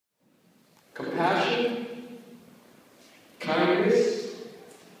compassion, kindness,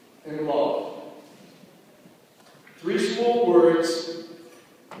 and love. 3 small words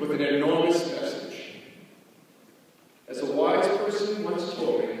with an enormous message. As a wise person once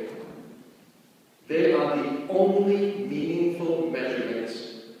told me, they are the only meaningful measurements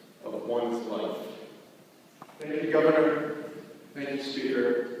of one's life. Thank you, Governor. Thank you,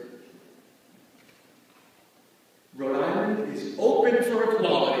 Speaker. Rhode Island is open for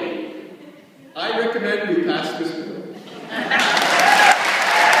equality. I recommend we pass this bill.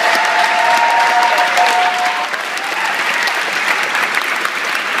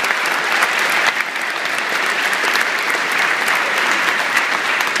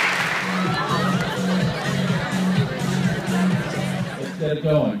 Let's get it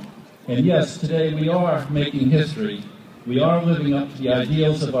going. And yes, today we are making history. We are living up to the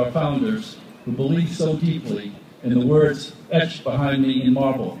ideals of our founders who believed so deeply in the words etched behind me in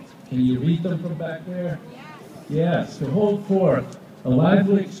marble. Can you read them from back there? Yes, to hold forth a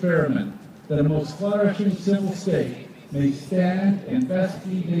lively experiment that a most flourishing civil state may stand and best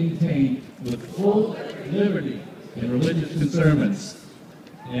be maintained with full liberty in religious concernments.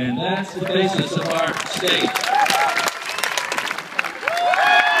 And that's the basis of our state.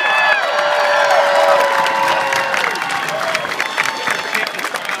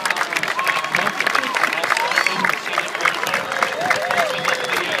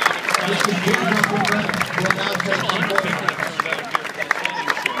 We'll now take